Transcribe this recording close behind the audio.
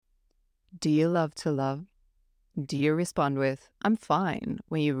Do you love to love? Do you respond with, I'm fine,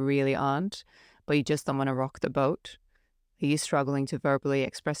 when you really aren't, but you just don't want to rock the boat? Are you struggling to verbally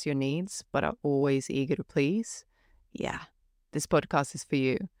express your needs, but are always eager to please? Yeah, this podcast is for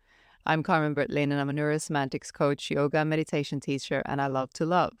you. I'm Carmen Bertlin, and I'm a neurosemantics coach, yoga and meditation teacher, and I love to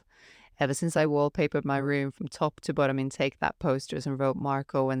love. Ever since I wallpapered my room from top to bottom in Take That posters and wrote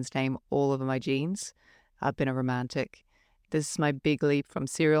Mark Owen's name all over my jeans, I've been a romantic. This is my big leap from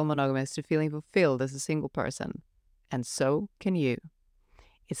serial monogamous to feeling fulfilled as a single person. And so can you.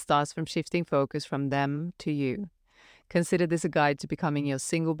 It starts from shifting focus from them to you. Consider this a guide to becoming your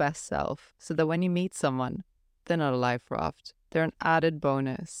single best self, so that when you meet someone, they're not a life raft. They're an added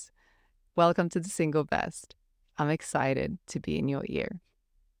bonus. Welcome to the Single Best. I'm excited to be in your ear.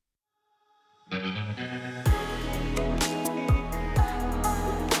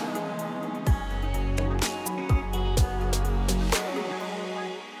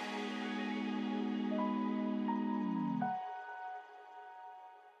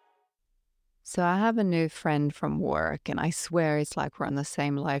 So I have a new friend from work, and I swear it's like we're on the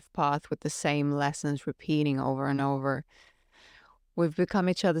same life path with the same lessons repeating over and over. We've become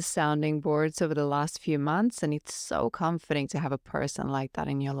each other's sounding boards over the last few months, and it's so comforting to have a person like that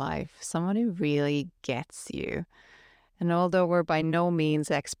in your life, someone who really gets you. And although we're by no means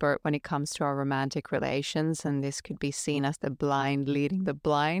expert when it comes to our romantic relations, and this could be seen as the blind leading the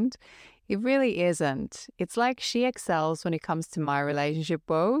blind, it really isn't. It's like she excels when it comes to my relationship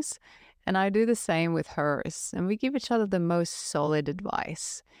woes, and I do the same with hers, and we give each other the most solid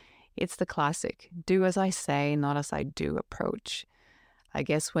advice. It's the classic, do as I say, not as I do approach. I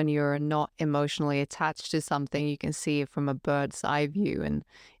guess when you're not emotionally attached to something, you can see it from a bird's eye view, and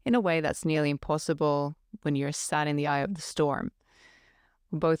in a way that's nearly impossible when you're sat in the eye of the storm.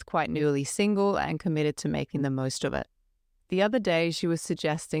 We're both quite newly single and committed to making the most of it. The other day, she was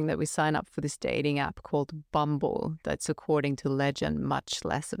suggesting that we sign up for this dating app called Bumble that's, according to legend, much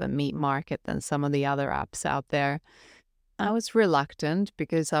less of a meat market than some of the other apps out there. I was reluctant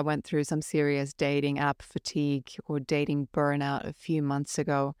because I went through some serious dating app fatigue or dating burnout a few months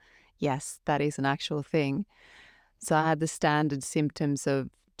ago. Yes, that is an actual thing. So I had the standard symptoms of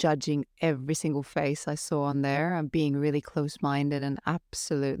judging every single face I saw on there and being really close-minded and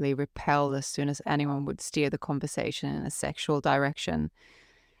absolutely repelled as soon as anyone would steer the conversation in a sexual direction.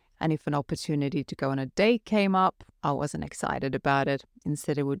 And if an opportunity to go on a date came up, I wasn't excited about it.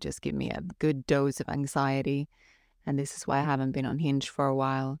 Instead, it would just give me a good dose of anxiety. And this is why I haven't been on Hinge for a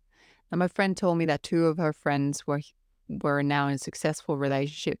while. Now, my friend told me that two of her friends were now in successful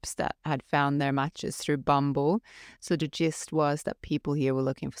relationships that had found their matches through Bumble. So the gist was that people here were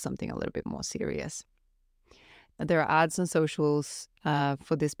looking for something a little bit more serious. Now, there are ads on socials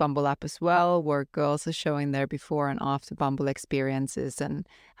for this Bumble app as well, where girls are showing their before and after Bumble experiences and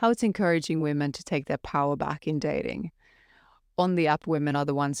how it's encouraging women to take their power back in dating. On the app, women are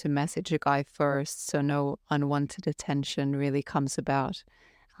the ones who message a guy first, so no unwanted attention really comes about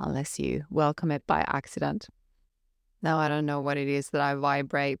unless you welcome it by accident. Now, I don't know what it is that I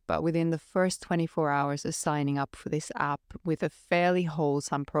vibrate, but within the first 24 hours of signing up for this app with a fairly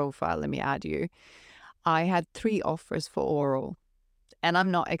wholesome profile, let me add you, I had 3 offers for oral. And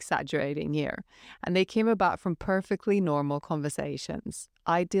I'm not exaggerating here. And they came about from perfectly normal conversations.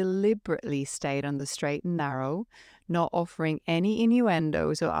 I deliberately stayed on the straight and narrow, not offering any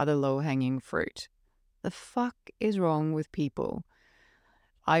innuendos or other low-hanging fruit. The fuck is wrong with people?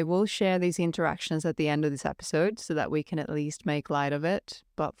 I will share these interactions at the end of this episode so that we can at least make light of it.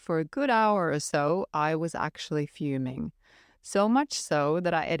 But for a good hour or so, I was actually fuming. So much so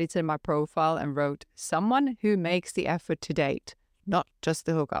that I edited my profile and wrote, someone who makes the effort to date, not just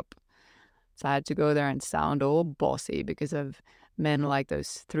the hookup. So I had to go there and sound all bossy because of men like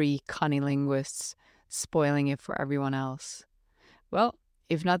those 3 cunning linguists spoiling it for everyone else. Well,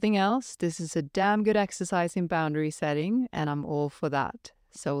 if nothing else, this is a damn good exercise in boundary setting, and I'm all for that.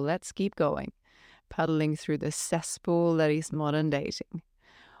 So let's keep going, paddling through the cesspool that is modern dating.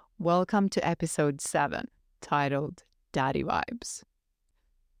 Welcome to episode 7, titled Daddy Vibes.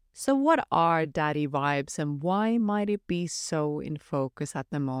 So what are daddy vibes, and why might it be so in focus at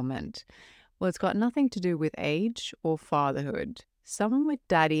the moment? Well, it's got nothing to do with age or fatherhood. Someone with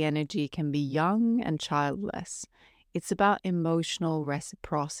daddy energy can be young and childless. It's about emotional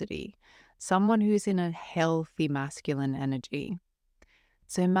reciprocity, someone who's in a healthy masculine energy.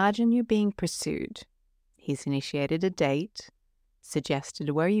 So imagine you being pursued. He's initiated a date, suggested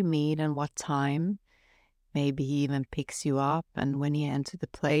where you meet and what time. Maybe he even picks you up, and when you enter the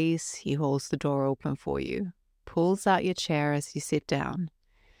place, he holds the door open for you, pulls out your chair as you sit down.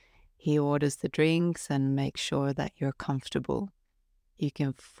 He orders the drinks and makes sure that you're comfortable. You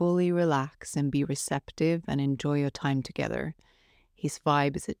can fully relax and be receptive and enjoy your time together. His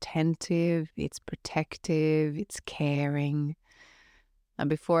vibe is attentive, it's protective, it's caring. And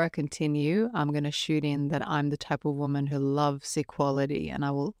before I continue, I'm going to shoot in that I'm the type of woman who loves equality, and I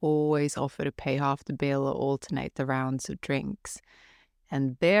will always offer to pay half the bill or alternate the rounds of drinks.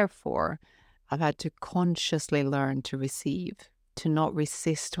 And therefore, I've had to consciously learn to receive, to not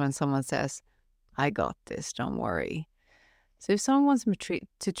resist when someone says, I got this, don't worry. So if someone wants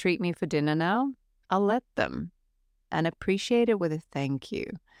to treat me for dinner now, I'll let them and appreciate it with a thank you.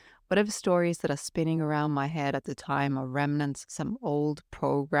 Whatever stories that are spinning around my head at the time are remnants of some old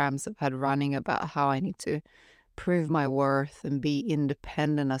programs I've had running about how I need to prove my worth and be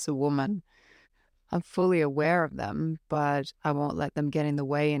independent as a woman. I'm fully aware of them, but I won't let them get in the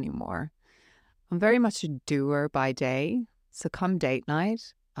way anymore. I'm very much a doer by day, so come date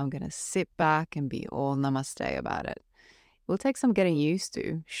night, I'm going to sit back and be all namaste about it. It will take some getting used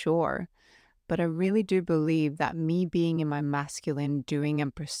to, sure, but I really do believe that me being in my masculine doing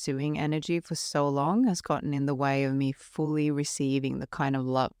and pursuing energy for so long has gotten in the way of me fully receiving the kind of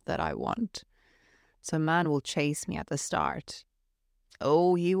love that I want. So a man will chase me at the start.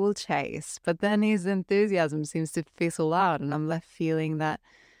 Oh, he will chase, but then his enthusiasm seems to fizzle out and I'm left feeling that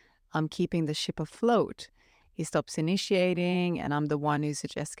I'm keeping the ship afloat. He stops initiating and I'm the one who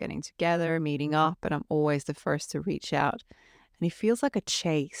suggests getting together, meeting up, and I'm always the first to reach out. And it feels like a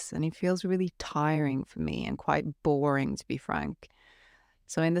chase and it feels really tiring for me and quite boring, to be frank.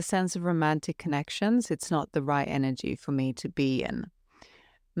 So in the sense of romantic connections, it's not the right energy for me to be in.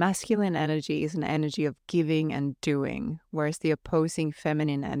 Masculine energy is an energy of giving and doing, whereas the opposing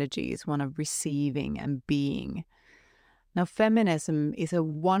feminine energy is one of receiving and being. Now, feminism is a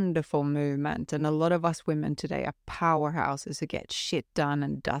wonderful movement, and a lot of us women today are powerhouses who get shit done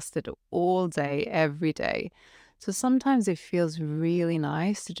and dusted all day, every day. So sometimes it feels really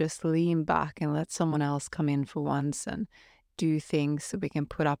nice to just lean back and let someone else come in for once and do things so we can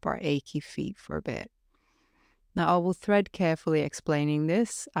put up our achy feet for a bit. Now, I will thread carefully explaining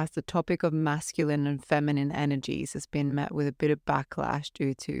this as the topic of masculine and feminine energies has been met with a bit of backlash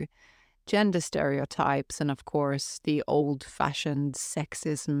due to gender stereotypes and, of course, the old-fashioned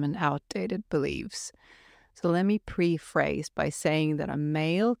sexism and outdated beliefs. So let me pre-phrase by saying that a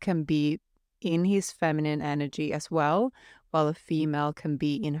male can be in his feminine energy as well, while a female can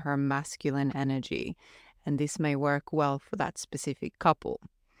be in her masculine energy. And this may work well for that specific couple.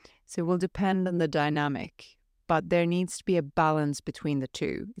 So it will depend on the dynamic, but there needs to be a balance between the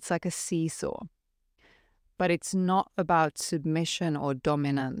two. It's like a seesaw. But it's not about submission or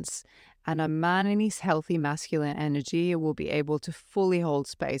dominance. And a man in his healthy masculine energy will be able to fully hold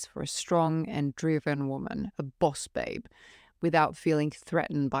space for a strong and driven woman, a boss babe, without feeling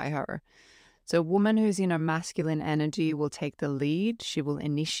threatened by her. So a woman who's in her masculine energy will take the lead, she will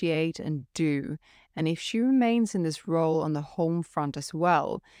initiate and do. And if she remains in this role on the home front as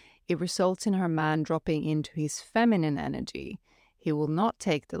well, it results in her man dropping into his feminine energy. He will not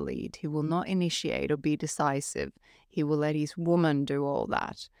take the lead, he will not initiate or be decisive. He will let his woman do all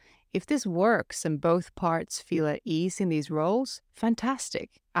that. If this works and both parts feel at ease in these roles,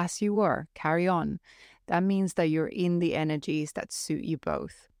 fantastic. As you were, carry on. That means that you're in the energies that suit you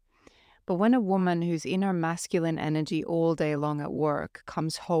both. But when a woman who's in her masculine energy all day long at work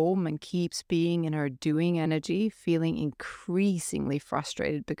comes home and keeps being in her doing energy, feeling increasingly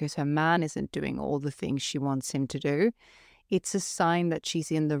frustrated because her man isn't doing all the things she wants him to do, it's a sign that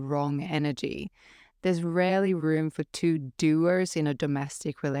she's in the wrong energy. There's rarely room for two doers in a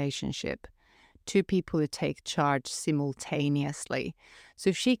domestic relationship, two people who take charge simultaneously. So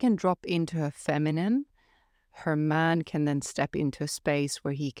if she can drop into her feminine, her man can then step into a space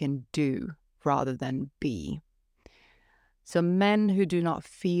where he can do rather than be. So men who do not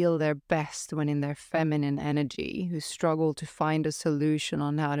feel their best when in their feminine energy, who struggle to find a solution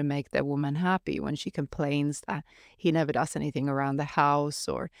on how to make their woman happy when she complains that he never does anything around the house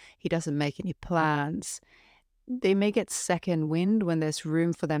or he doesn't make any plans, they may get second wind when there's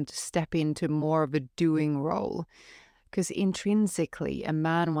room for them to step into more of a doing role. Because intrinsically, a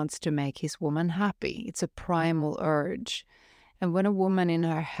man wants to make his woman happy. It's a primal urge. And when a woman in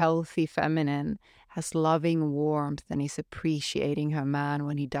her healthy feminine has loving warmth and is appreciating her man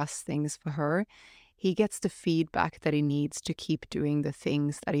when he does things for her, he gets the feedback that he needs to keep doing the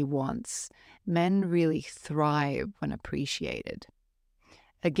things that he wants. Men really thrive when appreciated.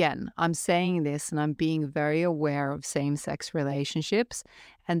 Again, I'm saying this and I'm being very aware of same-sex relationships,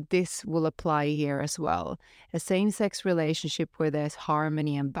 and this will apply here as well. A same-sex relationship where there's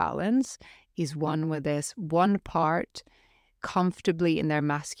harmony and balance is one where there's one part comfortably in their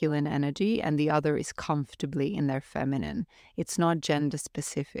masculine energy and the other is comfortably in their feminine. It's not gender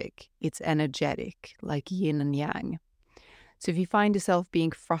specific. It's energetic, like yin and yang. So if you find yourself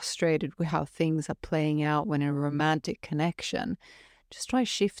being frustrated with how things are playing out when in a romantic connection, just try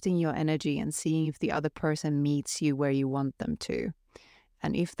shifting your energy and seeing if the other person meets you where you want them to.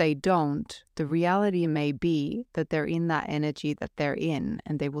 And if they don't, the reality may be that they're in that energy that they're in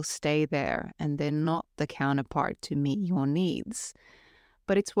and they will stay there and they're not the counterpart to meet your needs.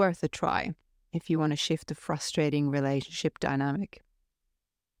 But it's worth a try if you want to shift a frustrating relationship dynamic.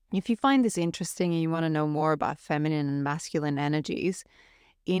 If you find this interesting and you want to know more about feminine and masculine energies,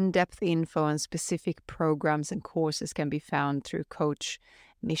 in-depth info and specific programs and courses can be found through Coach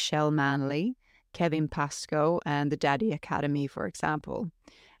Michelle Manley, kevinxpasco, and the Daddy Academy, for example.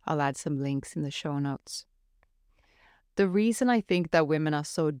 I'll add some links in the show notes. The reason I think that women are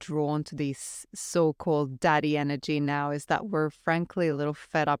so drawn to these so-called daddy energy now is that we're frankly a little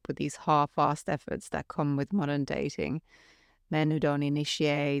fed up with these half-assed efforts that come with modern dating. Men who don't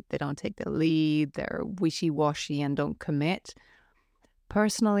initiate, they don't take the lead, they're wishy washy and don't commit.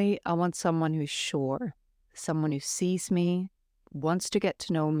 Personally, I want someone who's sure, someone who sees me, wants to get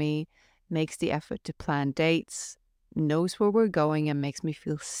to know me, makes the effort to plan dates, knows where we're going and makes me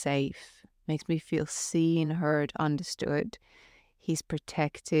feel safe, makes me feel seen, heard, understood. He's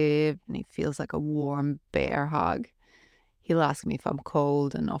protective and he feels like a warm bear hug. He'll ask me if I'm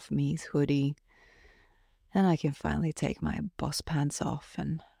cold and offer me his hoodie. And I can finally take my boss pants off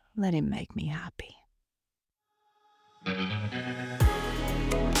and let him make me happy.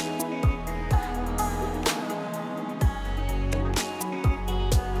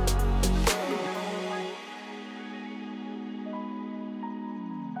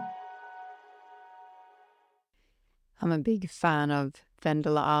 I'm a big fan of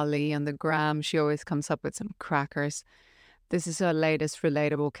Vendela Ali on the gram. She always comes up with some crackers. This is her latest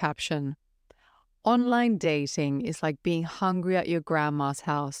relatable caption. Online dating is like being hungry at your grandma's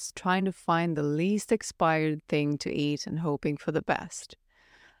house, trying to find the least expired thing to eat and hoping for the best.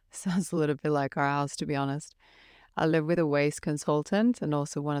 Sounds a little bit like our house, to be honest. I live with a waste consultant and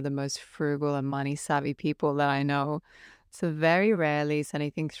also one of the most frugal and money-savvy people that I know. So very rarely is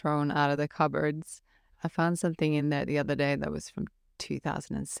anything thrown out of the cupboards. I found something in there the other day that was from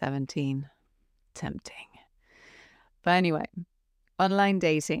 2017. Tempting. But anyway, online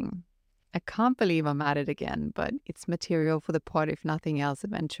dating. I can't believe I'm at it again, but it's material for the pod if nothing else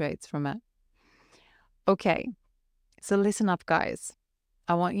eventuates from it. Okay, so listen up, guys.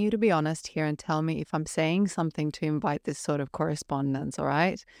 I want you to be honest here and tell me if I'm saying something to invite this sort of correspondence, all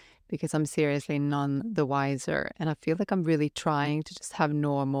right? Because I'm seriously none the wiser. And I feel like I'm really trying to just have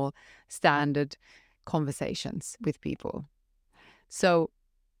normal, standard conversations with people. So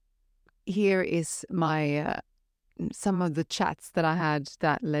here is my some of the chats that I had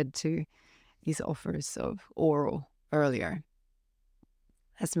that led to these offers of oral earlier.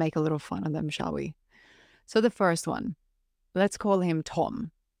 Let's make a little fun of them, shall we? So the first one, let's call him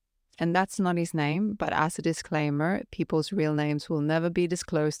Tom. And that's not his name, but as a disclaimer, people's real names will never be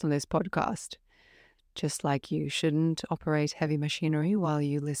disclosed on this podcast. Just like you shouldn't operate heavy machinery while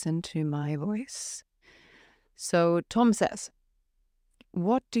you listen to my voice. So Tom says,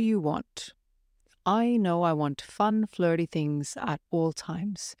 what do you want? I know I want fun, flirty things at all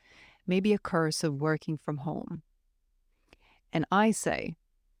times. Maybe a curse of working from home. And I say,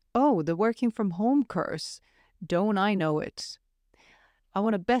 oh, the working from home curse. Don't I know it? I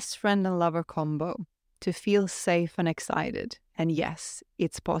want a best friend and lover combo to feel safe and excited. And yes,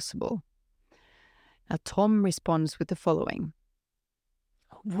 it's possible. Now Tom responds with the following.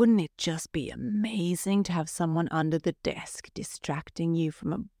 Wouldn't it just be amazing to have someone under the desk distracting you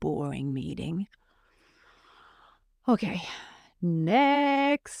from a boring meeting? Okay,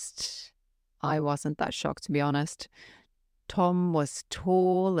 next. I wasn't that shocked, to be honest. Tom was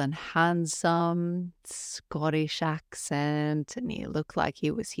tall and handsome, Scottish accent, and he looked like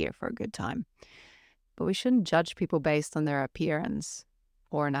he was here for a good time. But we shouldn't judge people based on their appearance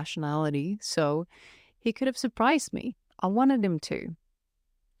or nationality, so he could have surprised me. I wanted him to.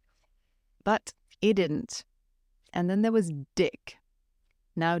 But he didn't. And then there was Dick.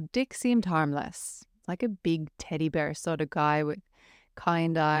 Now, Dick seemed harmless, like a big teddy bear sort of guy with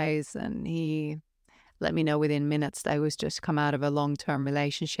kind eyes, and he let me know within minutes that he was just come out of a long-term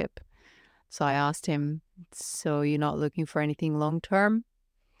relationship. So I asked him, so you're not looking for anything long-term?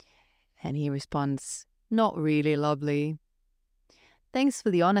 And he responds, not really, lovely. Thanks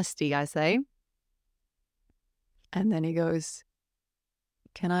for the honesty, I say. And then he goes,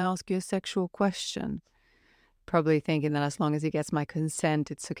 can I ask you a sexual question? Probably thinking that as long as he gets my consent,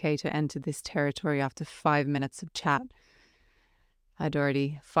 it's okay to enter this territory after 5 minutes of chat. I'd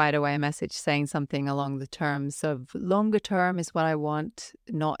already fired away a message saying something along the terms of longer term is what I want,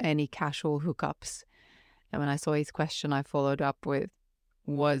 not any casual hookups. And when I saw his question, I followed up with,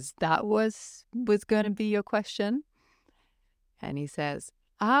 was going to be your question? And he says,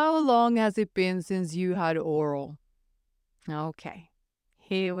 how long has it been since you had oral? Okay,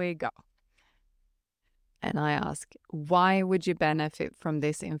 here we go. And I ask, why would you benefit from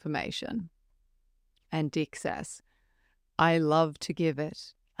this information? And Dick says, I love to give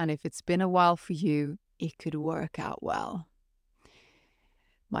it. And if it's been a while for you, it could work out well.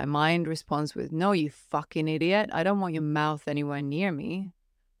 My mind responds with, no, you fucking idiot. I don't want your mouth anywhere near me.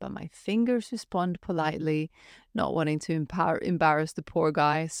 But my fingers respond politely, not wanting to embarrass the poor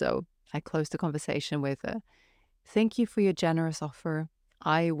guy. So I close the conversation with a, thank you for your generous offer.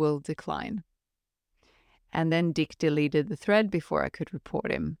 I will decline. And then Dick deleted the thread before I could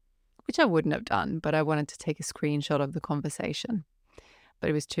report him, which I wouldn't have done, but I wanted to take a screenshot of the conversation. But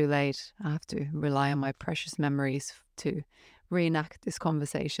it was too late. I have to rely on my precious memories to reenact this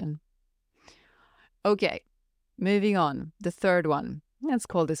conversation. Okay, moving on. The third one. Let's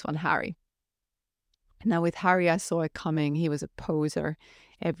call this one Harry. Now with Harry, I saw it coming. He was a poser.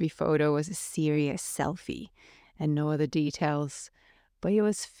 Every photo was a serious selfie and no other details. But he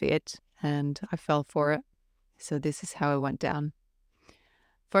was fit and I fell for it. So this is how it went down.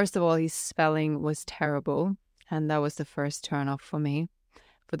 First of all, his spelling was terrible. And that was the first turn off for me.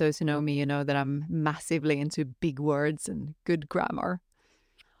 For those who know me, you know that I'm massively into big words and good grammar.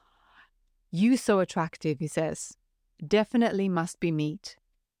 You so attractive, he says. Definitely must be meat.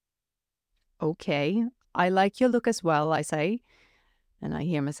 Okay, I like your look as well, I say. And I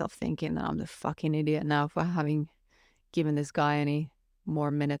hear myself thinking that I'm the fucking idiot now for having given this guy any more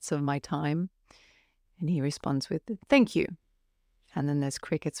minutes of my time. And he responds with, thank you. And then there's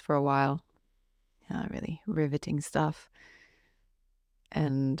crickets for a while. Really riveting stuff.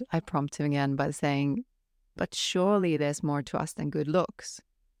 And I prompt him again by saying, but surely there's more to us than good looks.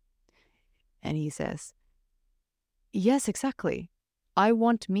 And he says, yes, exactly. I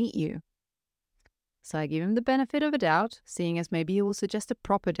want to meet you. So I give him the benefit of a doubt, seeing as maybe he will suggest a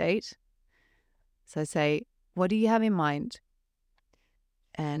proper date. So I say, what do you have in mind?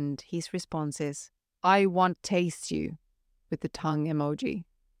 And his response is, I want to taste you, with the tongue emoji.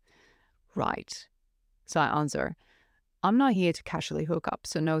 Right. So I answer, I'm not here to casually hook up,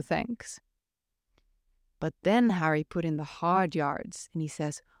 so no thanks. But then Harry put in the hard yards and he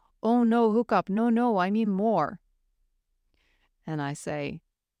says, oh no, hook up. No, I mean more. And I say,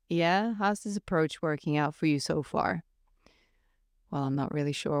 yeah, how's this approach working out for you so far? Well, I'm not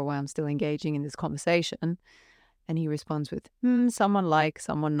really sure why I'm still engaging in this conversation. And he responds with, someone like,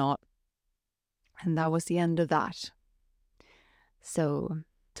 someone not. And that was the end of that. So,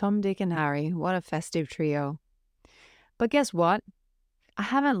 Tom, Dick, and Harry, what a festive trio. But guess what? I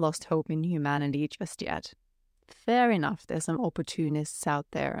haven't lost hope in humanity just yet. Fair enough, there's some opportunists out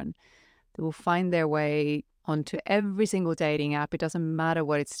there and they will find their way onto every single dating app. It doesn't matter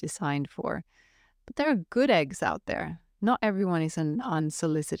what it's designed for. But there are good eggs out there. Not everyone is an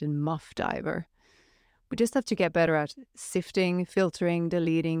unsolicited muff diver. We just have to get better at sifting, filtering,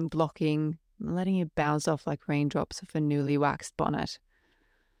 deleting, blocking, letting it bounce off like raindrops of a newly waxed bonnet.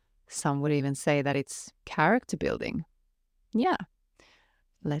 Some would even say that it's character building. Yeah,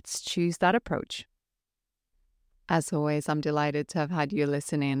 let's choose that approach. As always, I'm delighted to have had you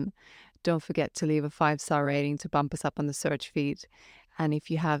listen in. Don't forget to leave a 5-star rating to bump us up on the search feed. And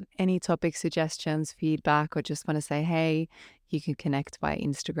if you have any topic suggestions, feedback, or just want to say hey, you can connect via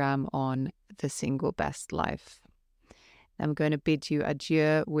Instagram on The Single Best Life. I'm going to bid you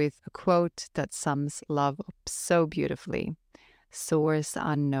adieu with a quote that sums love up so beautifully. Source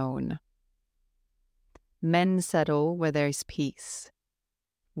unknown. Men settle where there is peace.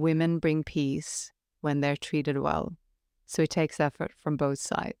 Women bring peace when they're treated well. So it takes effort from both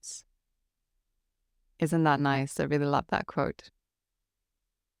sides. Isn't that nice? I really love that quote.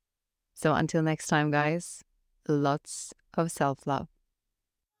 So until next time, guys, lots of self-love.